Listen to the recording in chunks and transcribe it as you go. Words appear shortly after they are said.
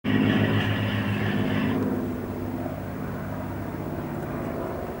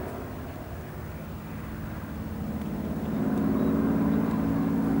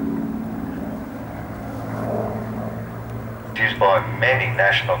by many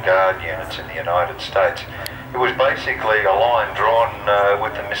National Guard units in the United States. It was basically a line drawn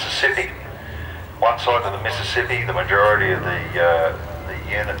with the Mississippi. One side of the Mississippi, the majority of the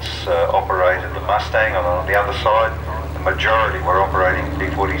units operated the Mustang, and on the other side, the majority were operating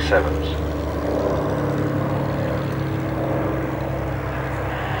P-47s.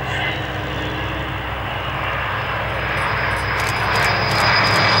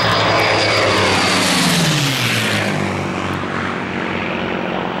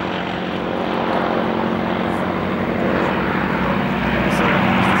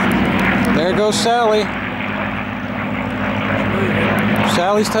 There goes Sally.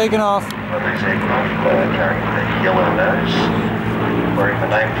 Sally's taking off. These aircraft carrying the yellow nose, wearing the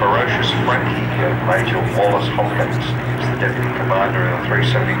name Ferocious Frankie, Major Wallace Hopkins. He's the Deputy Commander of the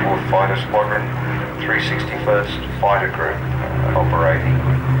 374th Fighter Squadron, 361st Fighter Group, operating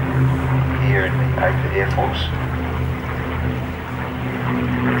here in the 8th Air Force.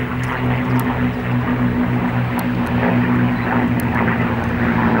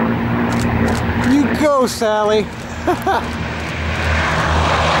 You go, Sally.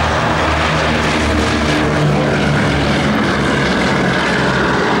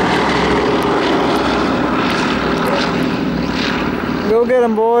 Go get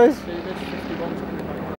him, boys.